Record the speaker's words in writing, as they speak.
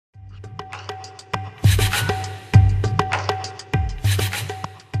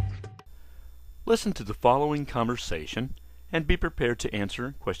Listen to the following conversation and be prepared to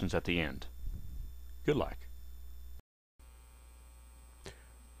answer questions at the end. Good luck.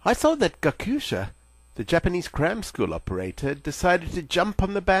 I saw that Gakusha, the Japanese cram school operator, decided to jump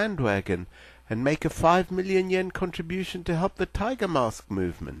on the bandwagon and make a 5 million yen contribution to help the Tiger Mask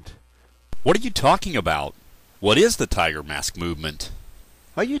movement. What are you talking about? What is the Tiger Mask movement?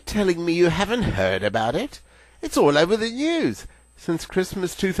 Are you telling me you haven't heard about it? It's all over the news. Since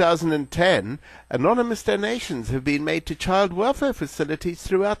Christmas 2010, anonymous donations have been made to child welfare facilities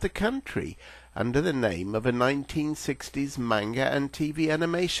throughout the country under the name of a 1960s manga and TV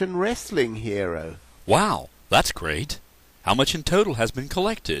animation wrestling hero. Wow, that's great. How much in total has been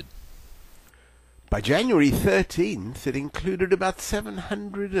collected? By January 13th, it included about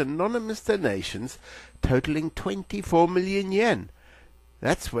 700 anonymous donations totaling 24 million yen.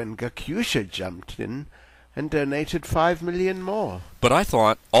 That's when Gakusha jumped in and donated 5 million more. But I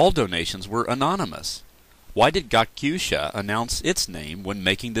thought all donations were anonymous. Why did Gakusha announce its name when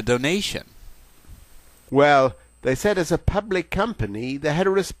making the donation? Well, they said as a public company they had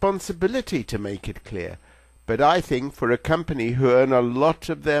a responsibility to make it clear. But I think for a company who earn a lot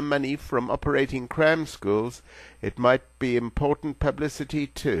of their money from operating cram schools, it might be important publicity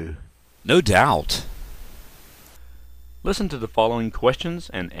too. No doubt. Listen to the following questions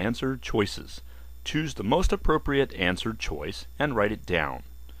and answer choices. Choose the most appropriate answered choice and write it down.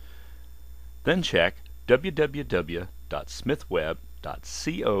 Then check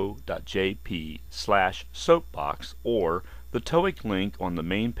www.smithweb.co.jp/soapbox or the TOEIC link on the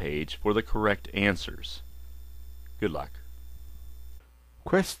main page for the correct answers. Good luck.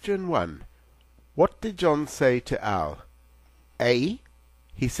 Question 1. What did John say to Al? A.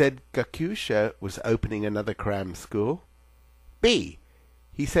 He said Gakusha was opening another cram school. B.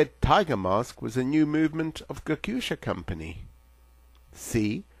 He said Tiger Mask was a new movement of Gakusha Company.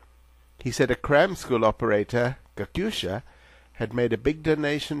 C. He said a cram school operator, Gakusha, had made a big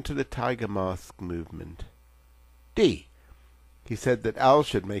donation to the Tiger Mask movement. D. He said that Al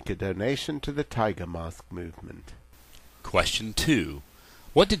should make a donation to the Tiger Mask movement. Question 2.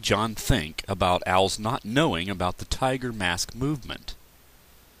 What did John think about Al's not knowing about the Tiger Mask movement?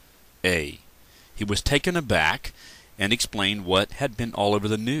 A. He was taken aback and explained what had been all over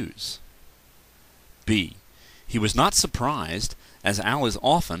the news. B. He was not surprised, as Al is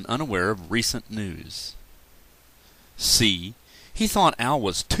often unaware of recent news. C. He thought Al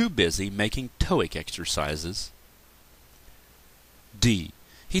was too busy making TOEIC exercises. D.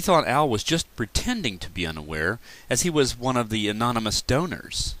 He thought Al was just pretending to be unaware, as he was one of the anonymous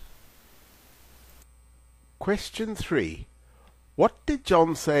donors. Question 3. What did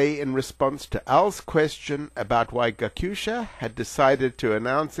John say in response to Al's question about why Gakusha had decided to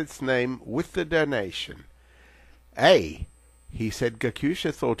announce its name with the donation? A. He said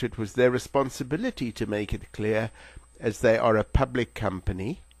Gakusha thought it was their responsibility to make it clear, as they are a public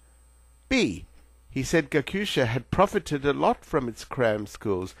company. B. He said Gakusha had profited a lot from its cram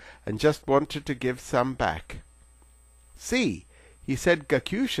schools and just wanted to give some back. C. He said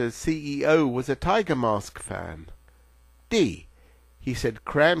Gakusha's CEO was a Tiger Mask fan. D. He said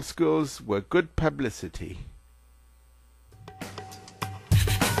cram schools were good publicity.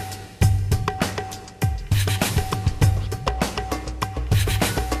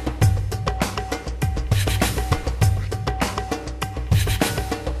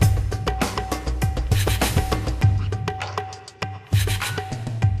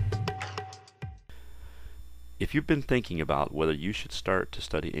 If you've been thinking about whether you should start to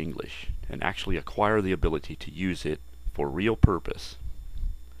study English and actually acquire the ability to use it for real purpose,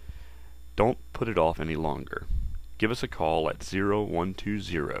 don't put it off any longer. Give us a call at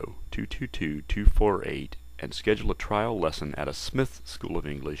 0120-222-248 and schedule a trial lesson at a Smith School of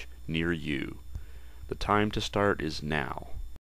English near you. The time to start is now.